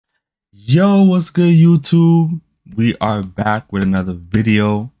Yo, what's good, YouTube? We are back with another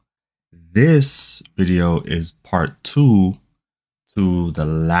video. This video is part 2 to the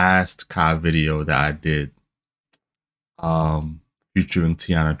last Kai video that I did featuring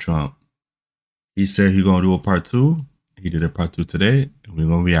Teanna Trump. He said he's gonna do a part 2. He did a part 2 today, and we're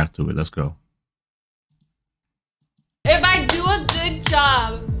gonna react to it. Let's go. If I do a good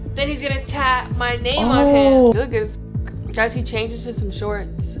job, then he's gonna tap my name on him. Look, guys, he changed into some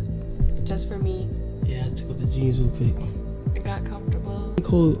shorts just for me. Yeah, I took off the jeans real quick. It got comfortable.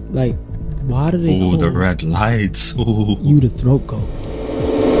 Cool, like, why do they Oh, call the red lights. Ooh. you the throat goat?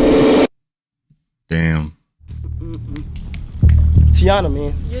 Damn. Teanna,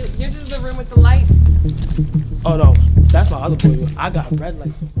 man. Yours is the room with the lights. Oh no, that's my other boy. I got red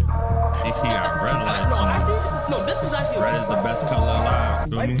lights. He got red lights on. No, this is actually Red is the best color alive.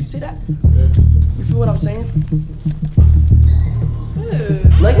 Feel right, me? you see that? You feel what I'm saying?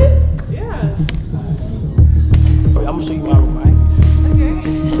 Good. Like it? Yeah. Wait, I'm gonna show you my room, right? Okay.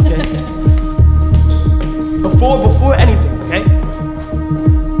 Okay. Before anything, okay?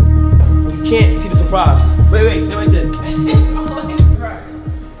 You can't see the surprise. Wait, stay right there.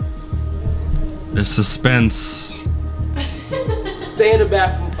 The suspense. Stay in the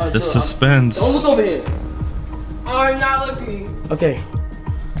bathroom. The suspense. Don't look over here. I'm not looking. Okay.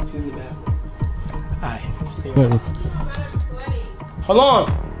 She's in the bathroom. Alright, stay right. Hold on.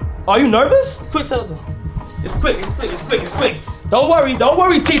 Are you nervous? Quick, tell them. It's quick. Don't worry,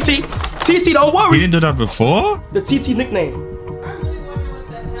 TT. TT, don't worry. We didn't do that before? The TT nickname. I'm really wondering what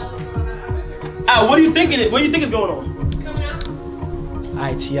the hell is going on. Ah, what do you think it is? What do you think is going on? Coming out?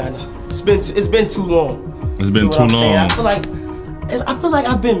 Alright, Teanna. It's been too long. It's been too long. I feel like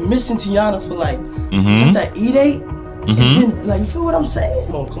I've been missing Teanna for like since that E-Date. It's been like, you feel what I'm saying?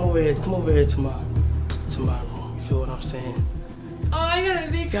 Come on, come over here to my room. You feel what I'm saying? Oh, I got a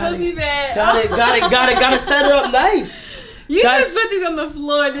big cozy bed. Gotta set it up nice. You just put these on the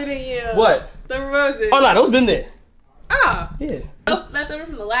floor, didn't you? What? The roses. Oh no, those been there. Ah. Yeah. Left over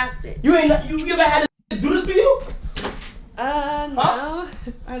from the last bit. You ever had to do this for you? No. Huh?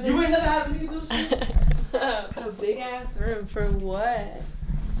 You ain't never had me do this for you? A big ass room for what?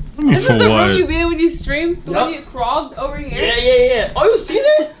 This is the room you be in when you streamed, the one you crawled over here? Yeah. Oh, you seen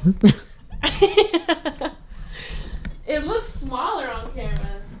it? It looks smaller on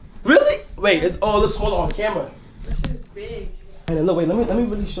camera. Really? Wait, it looks smaller on camera. This shit is big. And no, wait, let me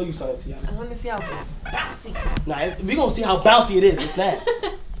really show you something, Teanna. I want to see how bouncy. Nah, we gonna see how bouncy it is. It's that.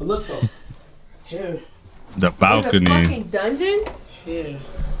 But look though. Here. The balcony. A fucking dungeon? Here.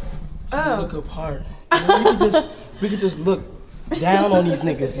 Oh. Look apart. We could just look down on these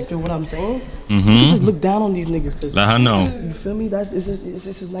niggas. You feel what I'm saying? We could just look down on these niggas. Let her know. You feel me? It's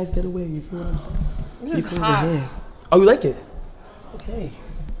just a nice getaway. You feel what I'm saying? This is hot. Oh, you like it? Okay.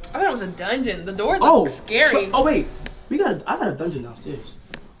 I thought it was a dungeon. The doors look scary. Oh wait, I got a dungeon downstairs.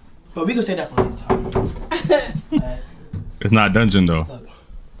 But we can say that for another time. Right. It's not dungeon though. Look,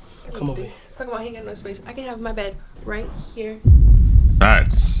 come over here. Talk about he ain't got no space. I can have my bed right here.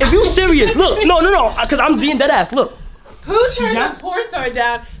 Facts. If you serious, look, no, because I'm being dead ass. Look. Who turned the porn star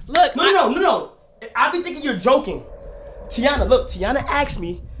down? Look. No. I be thinking you're joking. Teanna, look, Teanna asked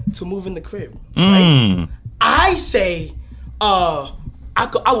me to move in the crib. Right? I say, I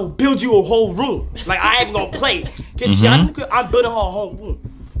will build you a whole room. Like, I ain't gonna play. Get Teanna in the crib, I'm building her a whole room.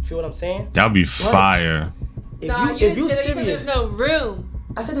 Feel what I'm saying? That'd be fire. If you said there's no room.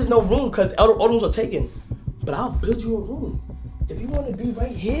 I said there's no room because all the rooms are taken. But I'll build you a room. If you want to be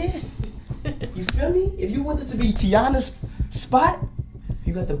right here, you feel me? If you want this to be Teanna's spot,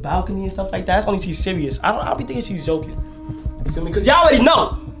 you got the balcony and stuff like that. That's only she's serious. I'll be thinking she's joking. You feel me? Because y'all already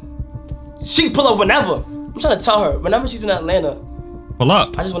know. She can pull up whenever. I'm trying to tell her, whenever she's in Atlanta, pull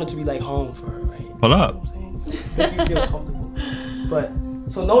up. I just want it to be like home for her, right? Pull up. You know what I'm saying? Make you feel comfortable. But,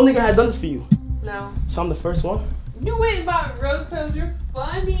 so no nigga had done this for you? No. So I'm the first one? You wait about rose petals, you're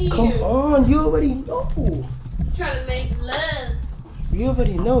funny. Come on, you already know. Trying to make love. You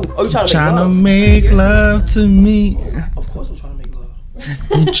already know. Oh, you trying to make love to me. Of course I'm trying to make love.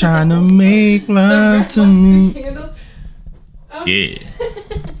 You trying to make love to me. Yeah. You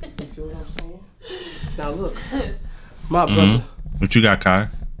feel what I'm saying? Now look, my brother. What you got, Kai? What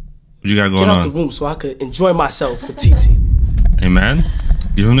you got going on? Get out on? the room so I could enjoy myself for TT. Hey man,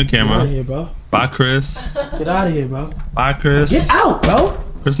 give him the camera. Get out of here, bro. Bye, Chris. Get out of here, bro. Bye, Chris. Get out, bro.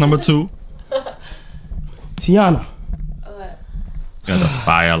 Chris number 2. Teanna. Got the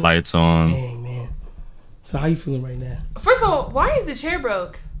fire lights on. Dang, man. So how you feeling right now? First of all, why is the chair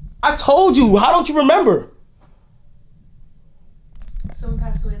broke? I told you. How don't you remember? Someone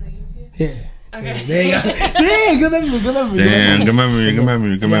passed away in the YouTube? Yeah. Okay. Yeah, good memory, good memory. Damn, good memory, good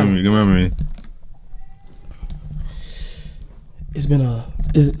memory, good memory, good memory. It's been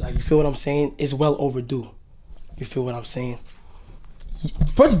like, you feel what I'm saying? It's well overdue. You feel what I'm saying?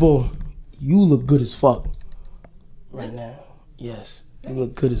 First of all, you look good as fuck right now. Yes, you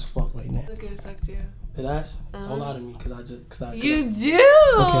look good as fuck right now. Look good as fuck too. Did I? Don't lie to me, cause I. You do.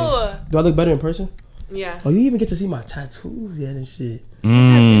 Okay. Do I look better in person? Yeah. Oh, you even get to see my tattoos yet and shit.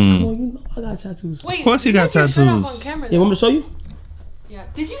 Mm. Come on, you know I got tattoos. Wait, Of course he got you had your shirt off tattoos. on camera, Yeah, want me to show you? Yeah.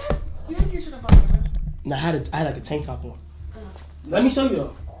 Did you had your shirt off on camera? No, I had like a tank top on. Let me show you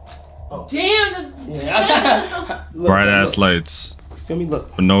though. Oh. Damn. Yeah. Look, Bright look, ass look. lights Feel me?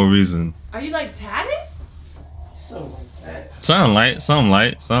 Look. for no reason. Are you like tatted? Something like that. Sunlight,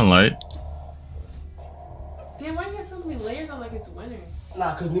 sunlight, sunlight. Damn, why do you have so many layers on like it's winter?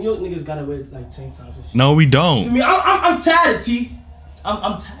 Nah, cause New York niggas gotta wear like tank tops and shit. No, we I don't. mean, I'm tatted, T.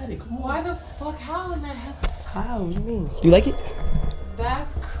 I'm tatted. Come on. Why the fuck? How in the hell? How? What do you mean? Do you like it?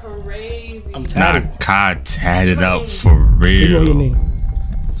 That's crazy. I'm tatted. Not God tatted up for What do you want your real. name?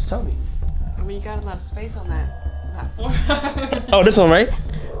 Just tell me. I mean, you got a lot of space on that forearm. Oh, this one, right?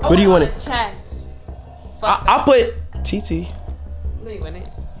 Oh, Where do you want on it? the chest. Fuck I'll put TT. No, you want it.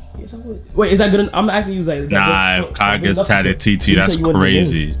 Yes, I would. Wait, is that good? I'm asking you, like, is that Nah, good? if Kai Good gets enough to tatted put- TT, you that's said you wanted your name.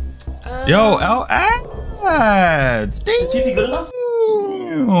 crazy. Yo, L ads. Is TT good enough?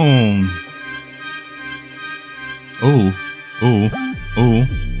 Oh, oh, oh,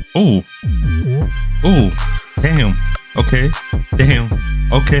 oh, oh. Damn. Okay. Damn.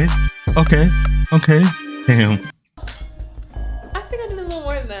 Okay. Okay. Okay. Damn. I think I did a little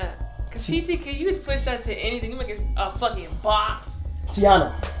more than that. Cause TTK, you could switch that to anything. You make it a fucking box.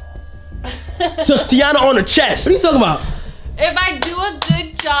 Tiana. Just Tiana on the chest. What are you talking about? If I do a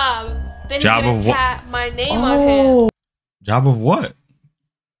good job, then Job he's of gonna what? tap my name on him. Oh. Job of what?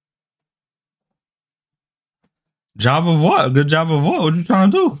 Job of what? A good job of what? What you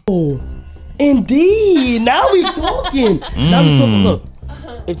trying to do? Indeed. Now we talking. Now we talking. Look,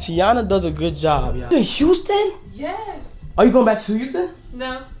 if Tiana does a good job, yeah. You in Houston? Yes. Are you going back to Houston?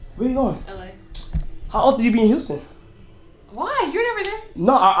 No. Where you going? LA. How often do you be in Houston? Why? You're never there.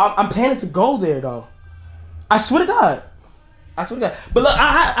 No, I'm planning to go there though. I swear to God. I swear to God. But look,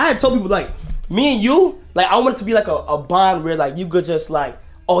 I had told people like, me and you, like I want it to be like a bond where like you could just like,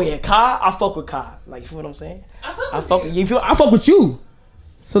 oh yeah, Kai, I fuck with Kai. Like you feel what I'm saying? I fuck with you. I fuck with you.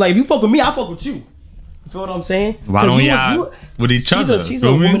 So like if you fuck with me, I fuck with you. You feel what I'm saying? Why don't y'all with each other? She's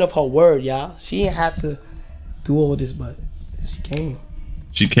Feel a me? woman of her word, y'all. She didn't have to do all this, but she came.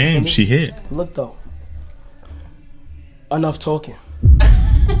 She came. She hit. Look though. Enough talking.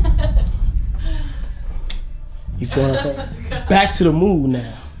 You feel what I'm saying? Back to the mood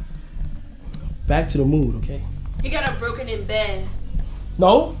now. Back to the mood, okay? You got a broken in bed.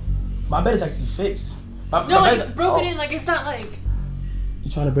 No, my bed is actually fixed. No, like it's broken in. Like it's not like. You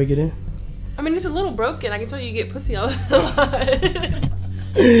trying to break it in? I mean, it's a little broken. I can tell you get pussy a lot.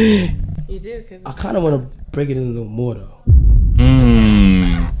 You do. Cause I kind of want to break it in a little more though.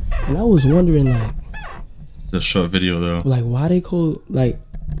 And I was wondering, like, It's a short video though. why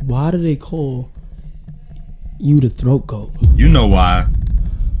do they call you the throat goat? You know why?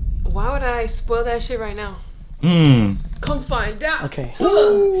 why would I spoil that shit right now? Come find out. Okay.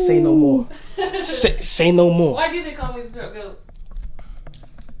 Say no more. Say no more. Why do they call me the throat goat?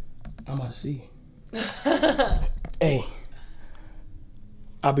 I'm about to see. Hey,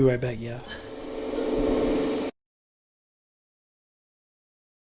 I'll be right back, yeah.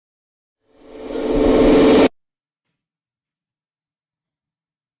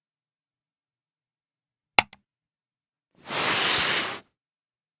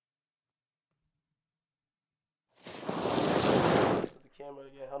 Camera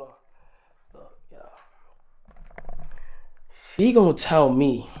again. Hold on. Look, yeah. She gonna tell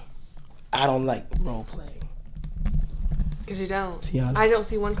me I don't like role playing. Cause you don't. Teanna. I don't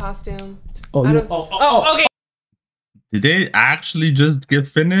see one costume. Oh, I you, don't. Oh, okay. Did they actually just get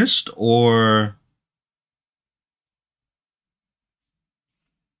finished or?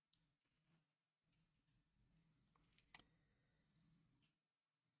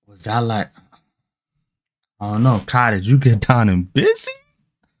 Was that like? I don't know. Kai, did you get down and busy?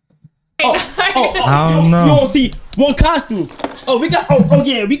 I don't know. You don't see one costume. Oh, we got. Oh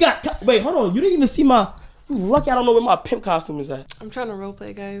yeah, we got. Wait, hold on. You didn't even see my. You lucky I don't know where my pimp costume is at. I'm trying to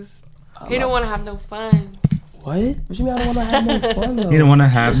roleplay, guys. He don't want to have no fun. What? What you mean I don't want to have no fun though? He don't want to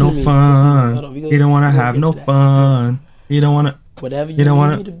have no fun. He don't want to have no fun. He don't want to. Whatever you He don't need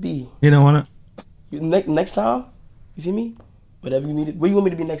wanna- me to be. He don't want to. Next time, you see me? Whatever you need. Where you want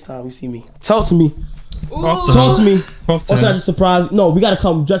me to be next time you see me? Talk to me. Talk to Talk to me. Talk to Or should I him. just surprise you? No, we gotta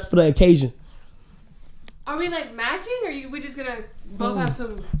come dressed for the occasion. Are we like matching, or we just gonna both have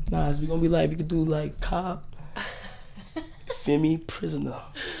some? Nah, we gonna be like, we could do like cop, feel me, prisoner.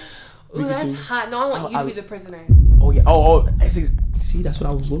 Ooh, that's hot. No, I want you to be the prisoner. Oh yeah. Oh. See, that's what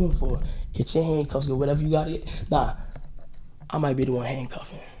I was looking for. Get your handcuffs or whatever you got to get. Nah, I might be the one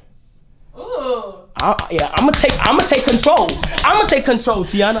handcuffing. Ooh. Yeah, I'm gonna take control. I'm gonna take control,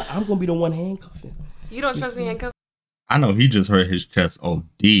 Teanna. I'm gonna be the one handcuffing. You don't trust me handcuffed? I know he just hurt his chest.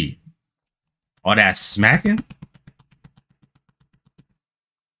 OD. All that smacking?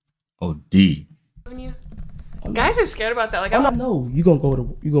 OD. You? Guys are scared about that. Like, I know you gonna go to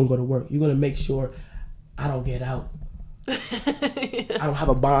work. You're gonna make sure I don't get out. I don't have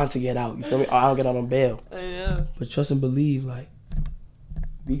a bond to get out. You feel me? Or I don't get out on bail. I know. But trust and believe, like,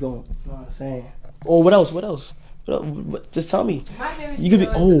 we gon', you know what I'm saying? Or what else? Just tell me. My favorite you could be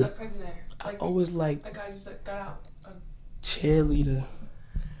a prisoner. Like, I always like a guy just like got out. Cheerleader.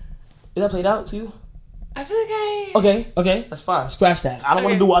 Is that played out to you? I feel like Okay, that's fine. Scratch that. I don't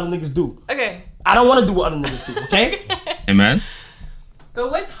want to do what other niggas do. Okay. I don't want to do what other niggas do. Okay. Hey man.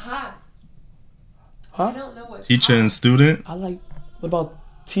 But what's hot? Huh? I don't know what's Teacher hot. and student. I like. What about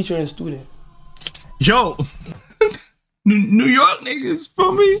teacher and student? Yo, New York niggas,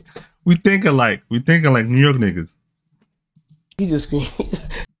 feel me? We thinking like New York niggas. He just screamed.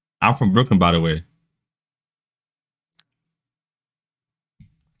 I'm from Brooklyn, by the way.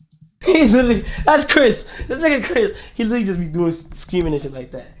 He literally, that's Chris. This nigga Chris. He literally just be doing screaming and shit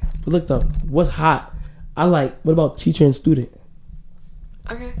like that. But look though, what's hot? I like. What about teacher and student?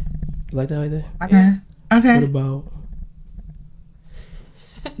 Okay. You like that right there? Okay. What about?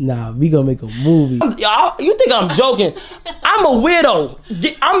 Nah, we gonna make a movie. Y'all, you think I'm joking? I'm a weirdo.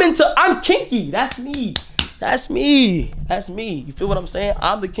 I'm kinky. That's me. You feel what I'm saying?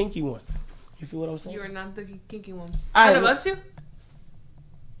 I'm the kinky one. You feel what I'm saying? You are not the kinky one. Out of us two?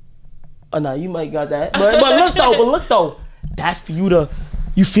 Oh nah, you might got that. But look though. That's for you to,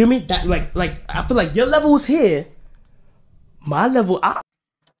 you feel me? That like I feel like your level is here. My level,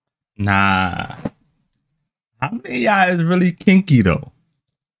 Nah. How many of y'all is really kinky though?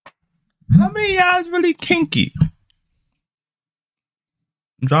 How many of y'all is really kinky?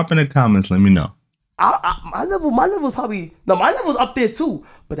 Drop in the comments, let me know. my level probably, no, my level's up there too.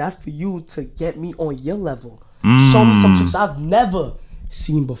 But that's for you to get me on your level. Show me some tricks I've never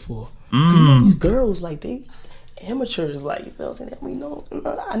seen before. You know these girls, like, they amateurs, like, you know what I'm saying? I mean, no,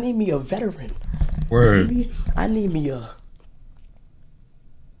 I need me a veteran. Word. I need me a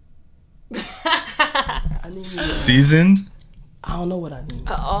seasoned? I don't know what I need.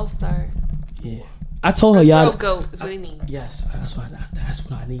 An all-star. Yeah. I told her, y'all. Throat goat is what he needs. Yes, that's what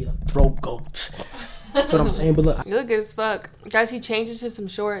I need. A throat goat. That's what I'm saying. But look, you look good as fuck, guys. He changed into some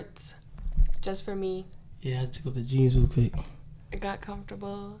shorts, just for me. Yeah, I took off the jeans real quick. It got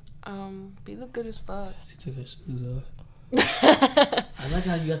comfortable. But you look good as fuck. She took her shoes off. I like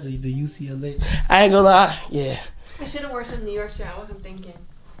how you got the UCLA. I ain't gonna lie. Yeah. I should have worn some New York shit. I wasn't thinking.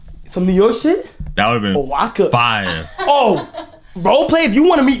 Some New York shit. That would have been fire. Oh, role play. If you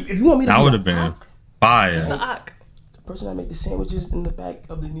want me, that would have been fire. The person that make the sandwiches in the back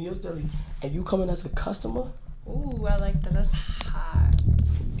of the New York deli, and you coming as a customer. Ooh, I like that. That's hot.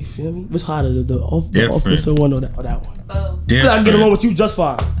 You feel me? Which harder, the officer one or that one? Both. I get along with you just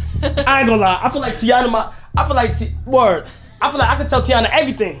fine. I ain't gonna lie. I feel like Teanna. I feel like I can tell Teanna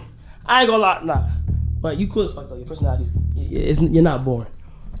everything. I ain't gonna lie. Nah, but you cool as fuck though. Your personality, you're not boring.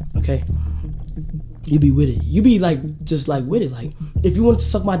 Okay. You be with it. You be like just like with it. Like if you wanted to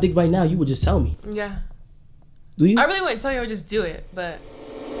suck my dick right now, you would just tell me. Yeah. Do you? I really wouldn't tell you. I would just do it, but.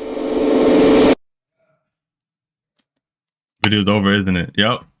 Video's over, isn't it?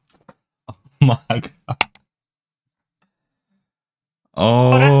 Yep. Oh my god.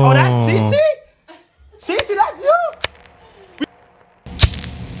 Oh, that's TT? TT, that's you?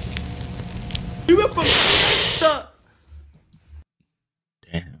 You went from to...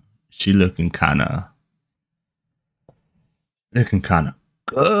 Damn. She looking kinda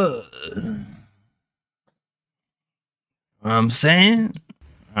good. Know what I'm saying?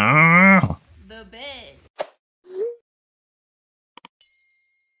 The bed.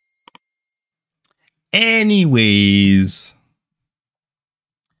 Anyways,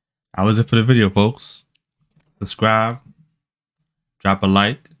 that was it for the video, folks. Subscribe, drop a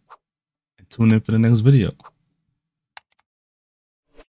like, and tune in for the next video.